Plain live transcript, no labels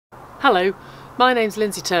Hello, my name's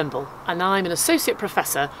Lindsay Turnbull and I'm an Associate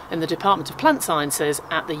Professor in the Department of Plant Sciences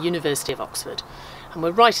at the University of Oxford. And we're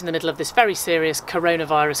right in the middle of this very serious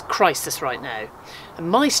coronavirus crisis right now. And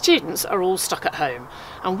my students are all stuck at home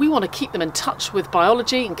and we want to keep them in touch with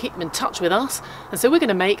biology and keep them in touch with us. And so we're going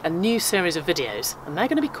to make a new series of videos and they're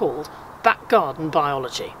going to be called Back Garden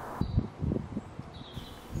Biology.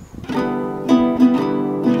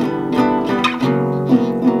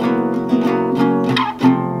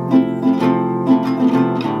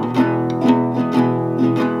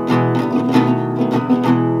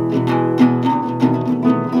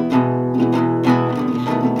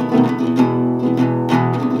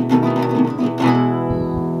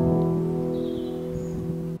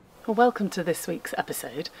 Welcome to this week's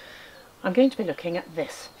episode. I'm going to be looking at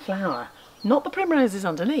this flower, not the primroses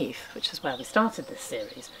underneath, which is where we started this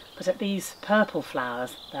series, but at these purple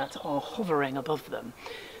flowers that are hovering above them.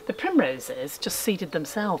 The primroses just seeded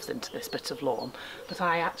themselves into this bit of lawn, but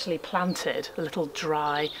I actually planted little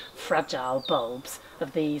dry, fragile bulbs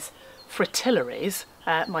of these fritillaries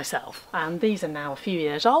myself, and these are now a few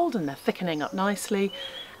years old and they're thickening up nicely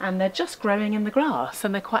and they're just growing in the grass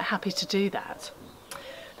and they're quite happy to do that.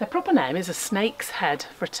 Their proper name is a snake's head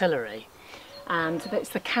fritillary, and it's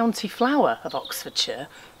the county flower of Oxfordshire,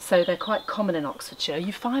 so they're quite common in Oxfordshire.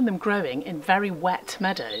 You find them growing in very wet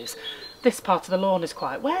meadows. This part of the lawn is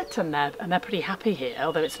quite wet and they're pretty happy here,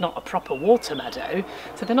 although it's not a proper water meadow,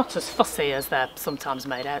 so they're not as fussy as they're sometimes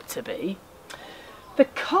made out to be. The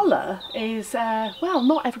colour is, well,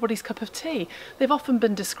 not everybody's cup of tea. They've often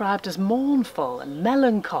been described as mournful and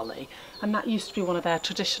melancholy, and that used to be one of their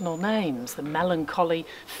traditional names, the melancholy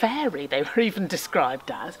fairy they were even described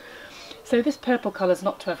as. So this purple colour's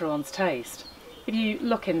not to everyone's taste. If you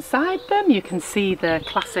look inside them, you can see the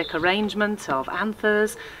classic arrangement of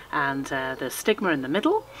anthers and the stigma in the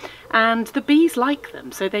middle, and the bees like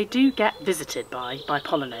them, so they do get visited by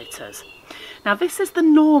pollinators. Now this is the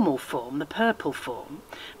normal form, the purple form,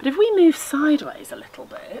 but if we move sideways a little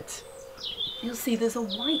bit, you'll see there's a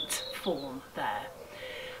white form there.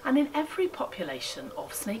 And in every population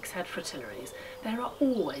of snake's head fritillaries, there are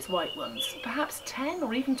always white ones. Perhaps 10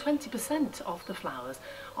 or even 20% of the flowers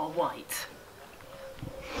are white.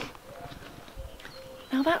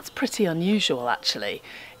 Now that's pretty unusual actually.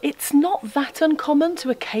 It's not that uncommon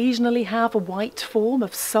to occasionally have a white form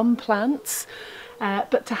of some plants.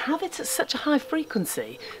 But to have it at such a high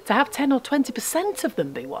frequency, to have 10 or 20% of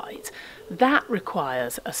them be white, that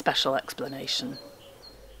requires a special explanation.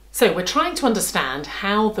 So we're trying to understand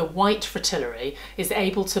how the white fritillary is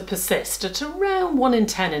able to persist at around 1 in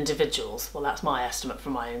 10 individuals. Well, that's my estimate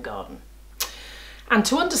from my own garden. And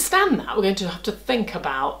to understand that, we're going to have to think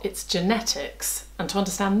about its genetics. And to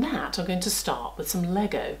understand that, I'm going to start with some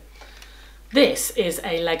Lego. This is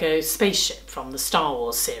a Lego spaceship from the Star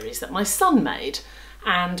Wars series that my son made,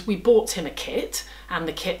 and we bought him a kit, and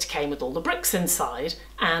the kit came with all the bricks inside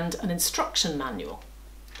and an instruction manual.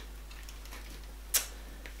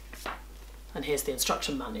 And here's the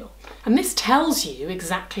instruction manual. And this tells you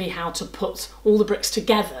exactly how to put all the bricks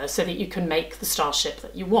together so that you can make the starship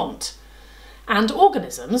that you want. And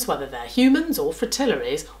organisms, whether they're humans or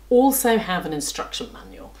fritillaries, also have an instruction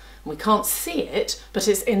manual. We can't see it, but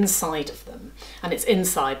it's inside of them, and it's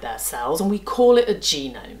inside their cells, and we call it a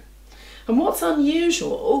genome. And what's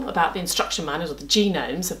unusual about the instruction manuals or the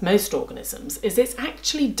genomes of most organisms is it's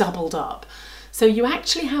actually doubled up. So you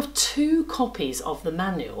actually have 2 copies of the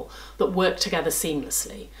manual that work together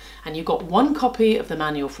seamlessly. And you got 1 copy of the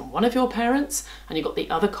manual from one of your parents, and you got the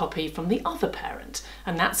other copy from the other parent.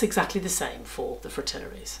 And that's exactly the same for the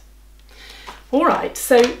fritillaries. Alright,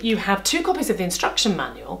 so you have 2 copies of the instruction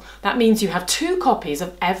manual. That means you have 2 copies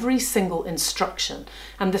of every single instruction.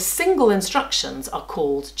 And the single instructions are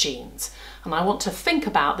called genes. And I want to think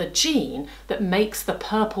about the gene that makes the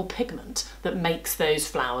purple pigment that makes those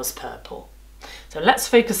flowers purple. So let's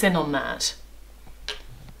focus in on that.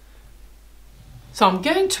 So I'm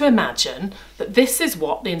going to imagine that this is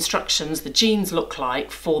what the instructions, the genes look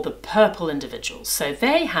like for the purple individuals. So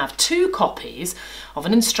they have 2 copies of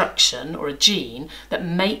an instruction or a gene that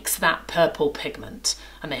makes that purple pigment.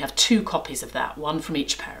 And they have 2 copies of that, 1 from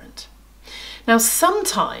each parent. Now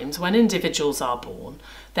sometimes when individuals are born,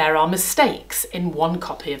 there are mistakes in 1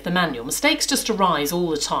 copy of the manual. Mistakes just arise all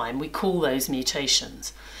the time. We call those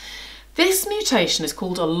mutations. This mutation is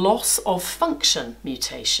called a loss of function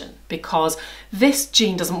mutation because this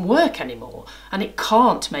gene doesn't work anymore and it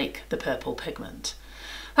can't make the purple pigment.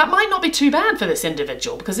 That might not be too bad for this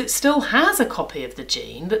individual because it still has a copy of the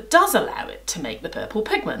gene that does allow it to make the purple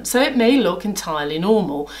pigment, so it may look entirely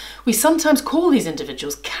normal. We sometimes call these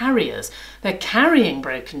individuals carriers. They're carrying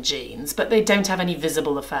broken genes, but they don't have any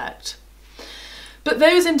visible effect. But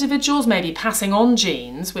those individuals may be passing on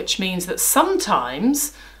genes, which means that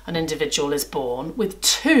sometimes an individual is born with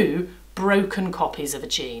 2 broken copies of a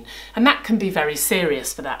gene, and that can be very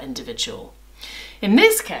serious for that individual. In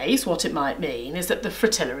this case, what it might mean is that the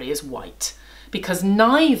fritillary is white, because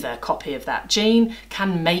neither copy of that gene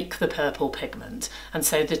can make the purple pigment, and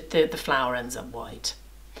so the flower ends up white.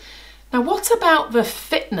 Now, what about the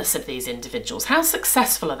fitness of these individuals? How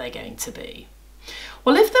successful are they going to be?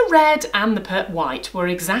 Well, if the red and the white were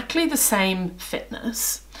exactly the same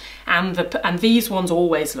fitness, and these ones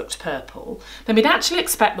always looked purple, then we'd actually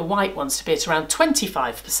expect the white ones to be at around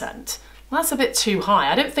 25%. Well, that's a bit too high.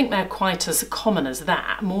 I don't think they're quite as common as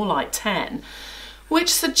that, more like 10, which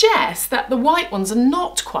suggests that the white ones are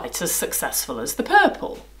not quite as successful as the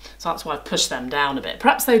purple. So that's why I've pushed them down a bit.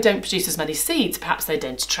 Perhaps they don't produce as many seeds, perhaps they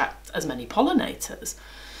don't attract as many pollinators.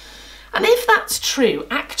 And if that's true,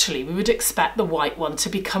 actually we would expect the white one to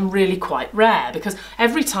become really quite rare, because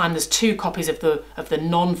every time there's 2 copies of the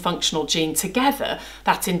non-functional gene together,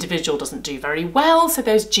 that individual doesn't do very well, so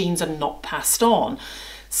those genes are not passed on.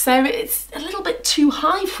 So it's a little bit too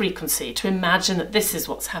high frequency to imagine that this is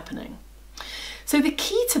what's happening. So the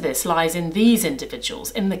key to this lies in these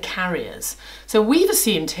individuals, in the carriers. So we've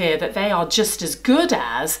assumed here that they are just as good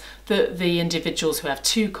as the individuals who have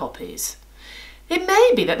 2 copies. It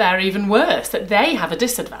may be that they're even worse, that they have a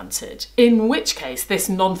disadvantage, in which case this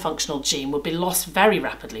non-functional gene would be lost very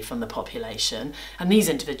rapidly from the population, and these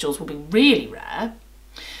individuals will be really rare.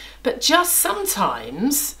 But just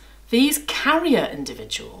sometimes these carrier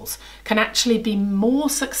individuals can actually be more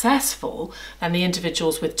successful than the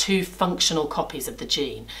individuals with 2 functional copies of the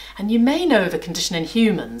gene. And you may know of a condition in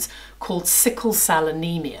humans called sickle cell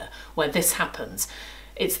anemia, where this happens.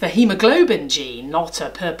 It's the hemoglobin gene, not a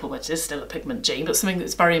purple, which is still a pigment gene, but something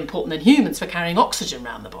that's very important in humans for carrying oxygen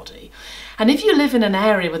around the body. And if you live in an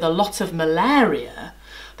area with a lot of malaria,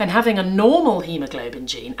 then having a normal hemoglobin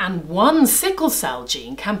gene and 1 sickle cell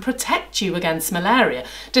gene can protect you against malaria,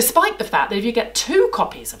 despite the fact that if you get 2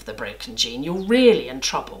 copies of the broken gene, you're really in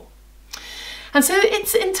trouble. And so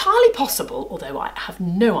it's entirely possible, although I have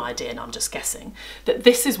no idea and I'm just guessing, that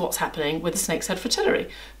this is what's happening with the snake's head fritillary.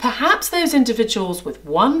 Perhaps those individuals with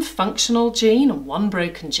 1 functional gene and 1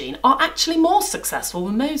 broken gene are actually more successful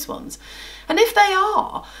than those ones. And if they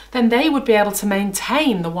are, then they would be able to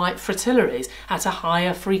maintain the white fritillaries at a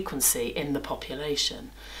higher frequency in the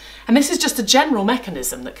population. And this is just a general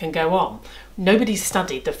mechanism that can go on. Nobody's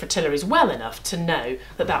studied the fritillaries well enough to know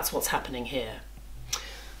that that's what's happening here.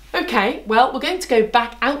 Okay, well, we're going to go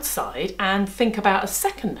back outside and think about a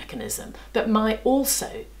second mechanism that might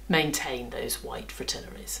also maintain those white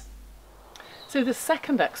fritillaries. So the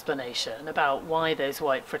second explanation about why those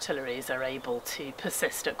white fritillaries are able to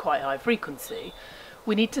persist at quite high frequency,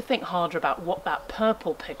 we need to think harder about what that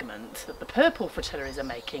purple pigment that the purple fritillaries are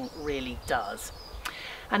making really does.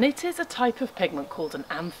 And it is a type of pigment called an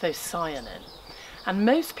anthocyanin. And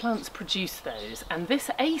most plants produce those, and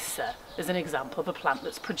this acer is an example of a plant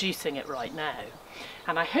that's producing it right now.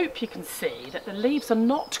 And I hope you can see that the leaves are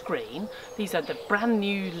not green. These are the brand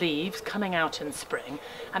new leaves coming out in spring,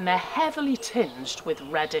 and they're heavily tinged with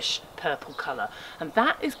reddish purple colour, and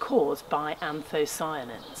that is caused by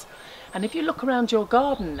anthocyanins. And if you look around your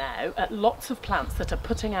garden now at lots of plants that are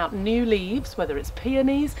putting out new leaves, whether it's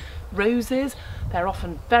peonies, roses, they're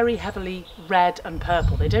often very heavily red and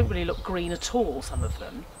purple. They don't really look green at all, some of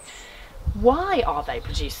them. Why are they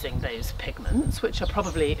producing those pigments, which are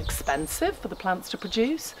probably expensive for the plants to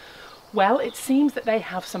produce? Well, it seems that they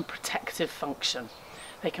have some protective function.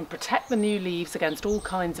 They can protect the new leaves against all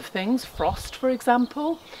kinds of things, frost for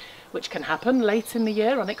example, which can happen late in the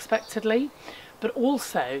year unexpectedly, but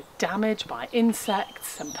also damage by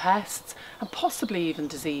insects and pests and possibly even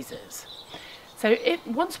diseases. So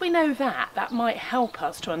once we know that, that might help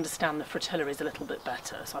us to understand the fritillaries a little bit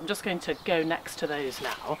better. So I'm just going to go next to those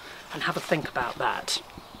now and have a think about that.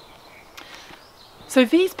 So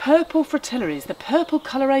these purple fritillaries, the purple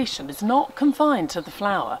coloration is not confined to the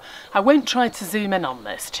flower. I won't try to zoom in on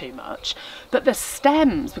this too much, but the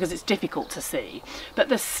stems, because it's difficult to see, but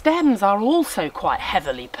the stems are also quite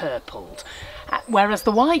heavily purpled, whereas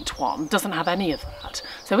the white one doesn't have any of that.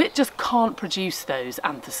 So it just can't produce those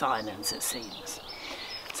anthocyanins, it seems.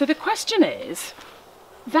 So the question is,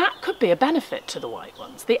 that could be a benefit to the white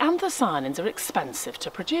ones. The anthocyanins are expensive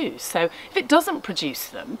to produce, so if it doesn't produce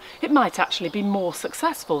them, it might actually be more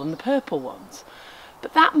successful than the purple ones.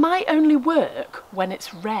 But that might only work when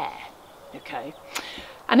it's rare, okay?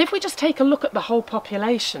 And if we just take a look at the whole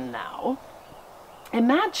population now,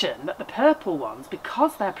 imagine that the purple ones,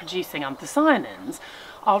 because they're producing anthocyanins,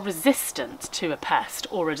 are resistant to a pest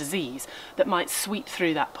or a disease that might sweep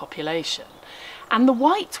through that population. And the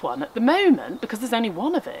white one at the moment, because there's only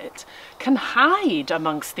one of it, can hide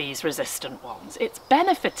amongst these resistant ones. It's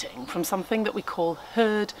benefiting from something that we call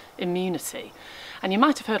herd immunity. And you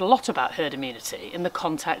might have heard a lot about herd immunity in the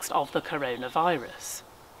context of the coronavirus.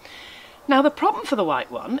 Now the problem for the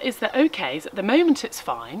white one is that, okay, so at the moment it's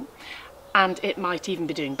fine, and it might even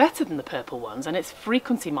be doing better than the purple ones, and its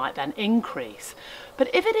frequency might then increase.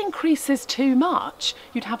 But if it increases too much,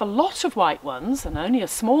 you'd have a lot of white ones and only a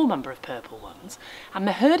small number of purple ones, and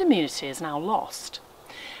the herd immunity is now lost.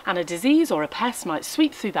 And a disease or a pest might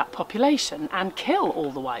sweep through that population and kill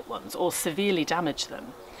all the white ones or severely damage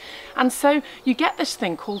them. And so you get this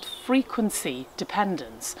thing called frequency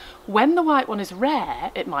dependence. When the white one is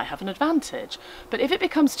rare, it might have an advantage, but if it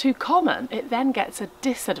becomes too common, it then gets a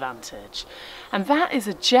disadvantage. And that is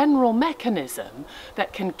a general mechanism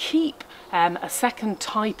that can keep a second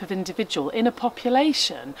type of individual in a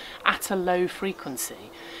population at a low frequency.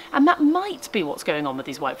 And that might be what's going on with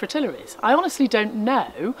these white fritillaries. I honestly don't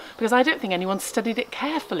know, because I don't think anyone's studied it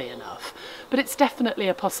carefully enough, but it's definitely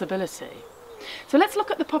a possibility. So let's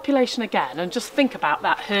look at the population again and just think about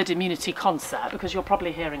that herd immunity concept, because you're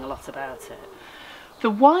probably hearing a lot about it.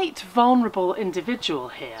 The white vulnerable individual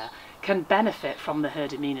here can benefit from the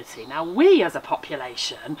herd immunity. Now we as a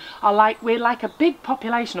population we're like a big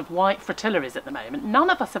population of white fritillaries at the moment. None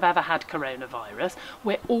of us have ever had coronavirus.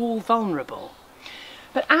 We're all vulnerable.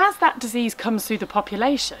 But as that disease comes through the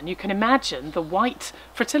population, you can imagine the white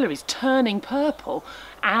fritillaries turning purple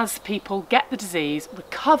as people get the disease,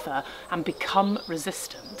 recover and become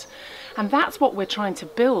resistant. And that's what we're trying to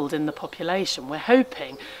build in the population. We're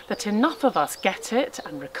hoping that enough of us get it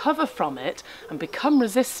and recover from it and become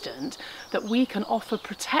resistant that we can offer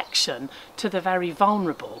protection to the very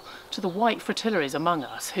vulnerable, to the white fritillaries among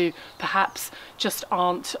us who perhaps just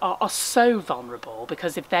are so vulnerable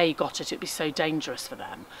because if they got it, it'd be so dangerous for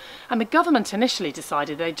them. And the government initially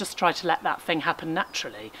decided they'd just try to let that thing happen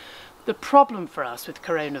naturally. The problem for us with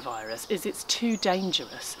coronavirus is it's too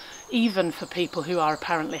dangerous, even for people who are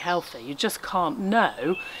apparently healthy. You just can't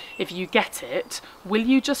know if you get it, will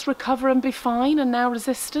you just recover and be fine and now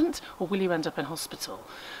resistant, or will you end up in hospital?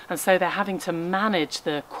 And so they're having to manage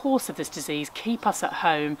the course of this disease, keep us at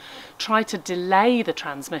home, try to delay the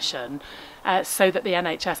transmission so that the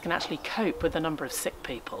NHS can actually cope with the number of sick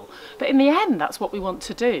people. But in the end, that's what we want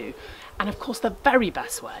to do. And of course, the very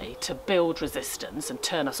best way to build resistance and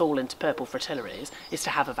turn us all into purple fritillaries is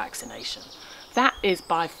to have a vaccination. That is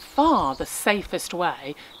by far the safest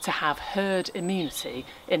way to have herd immunity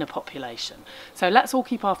in a population. So let's all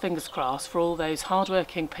keep our fingers crossed for all those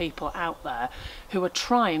hardworking people out there who are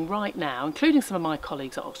trying right now, including some of my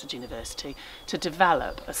colleagues at Oxford University, to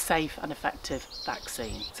develop a safe and effective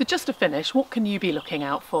vaccine. So just to finish, what can you be looking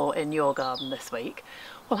out for in your garden this week?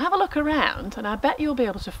 Well, have a look around and I bet you'll be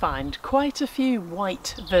able to find quite a few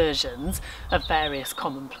white versions of various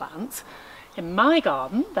common plants. In my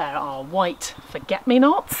garden there are white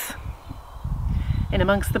forget-me-nots. In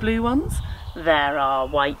amongst the blue ones there are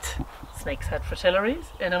white snake's head fritillaries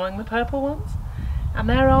in among the purple ones, and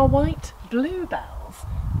there are white bluebells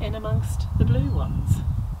in amongst the blue ones.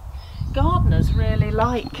 Gardeners really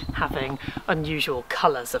like having unusual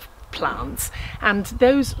colours of plants, and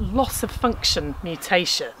those loss of function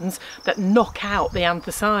mutations that knock out the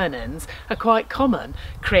anthocyanins are quite common,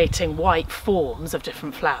 creating white forms of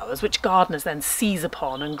different flowers which gardeners then seize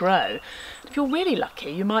upon and grow. If you're really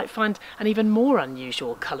lucky, you might find an even more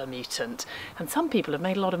unusual colour mutant, and some people have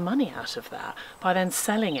made a lot of money out of that by then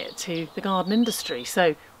selling it to the garden industry,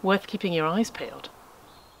 so worth keeping your eyes peeled.